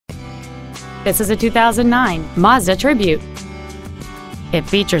This is a 2009 Mazda Tribute. It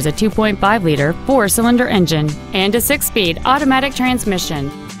features a 2.5-liter four-cylinder engine and a 6-speed automatic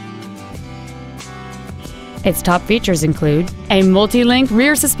transmission. Its top features include a multi-link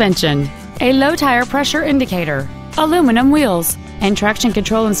rear suspension, a low tire pressure indicator, aluminum wheels, and traction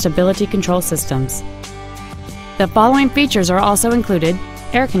control and stability control systems. The following features are also included: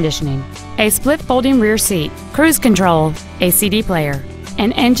 air conditioning, a split folding rear seat, cruise control, a CD player,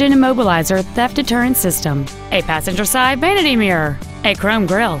 an engine immobilizer theft deterrent system, a passenger side vanity mirror, a chrome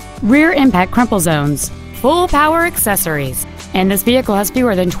grille, rear impact crumple zones, full power accessories, and this vehicle has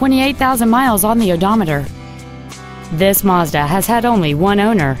fewer than 28,000 miles on the odometer. This Mazda has had only one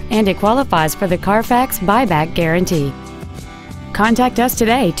owner and it qualifies for the Carfax buyback guarantee. Contact us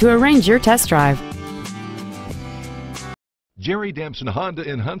today to arrange your test drive. Jerry Damson Honda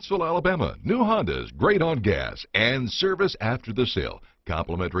in Huntsville, Alabama. New Hondas, great on gas and service after the sale.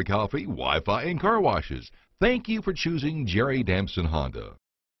 Complimentary coffee, Wi-Fi, and car washes. Thank you for choosing Jerry Damson Honda.